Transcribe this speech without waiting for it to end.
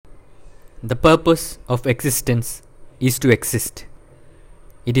The purpose of existence is to exist.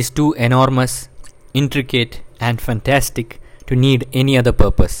 It is too enormous, intricate, and fantastic to need any other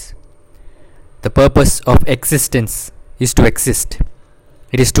purpose. The purpose of existence is to exist.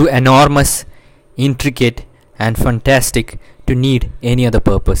 It is too enormous, intricate, and fantastic to need any other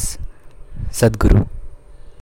purpose. Sadhguru.